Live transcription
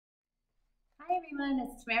Hi everyone,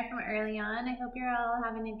 it's Tamara from early on. I hope you're all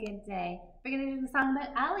having a good day. We're going to do the song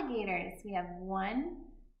about alligators. We have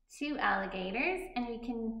two alligators, and we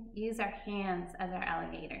can use our hands as our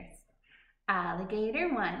alligators.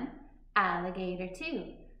 Alligator one, alligator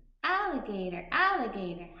two. Alligator,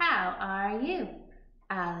 alligator, how are you?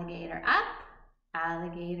 Alligator up,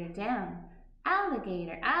 alligator down.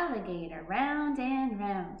 Alligator, alligator, round and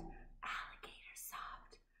round. Alligator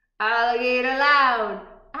soft, alligator loud.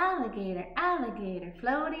 Alligator, alligator,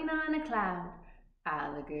 floating on a cloud.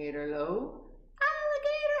 Alligator low,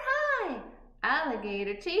 alligator high.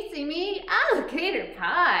 Alligator chasing me, alligator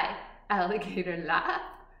pie. Alligator laugh,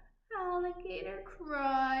 alligator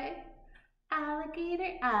cry.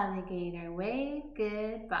 Alligator, alligator, wave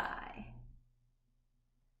goodbye.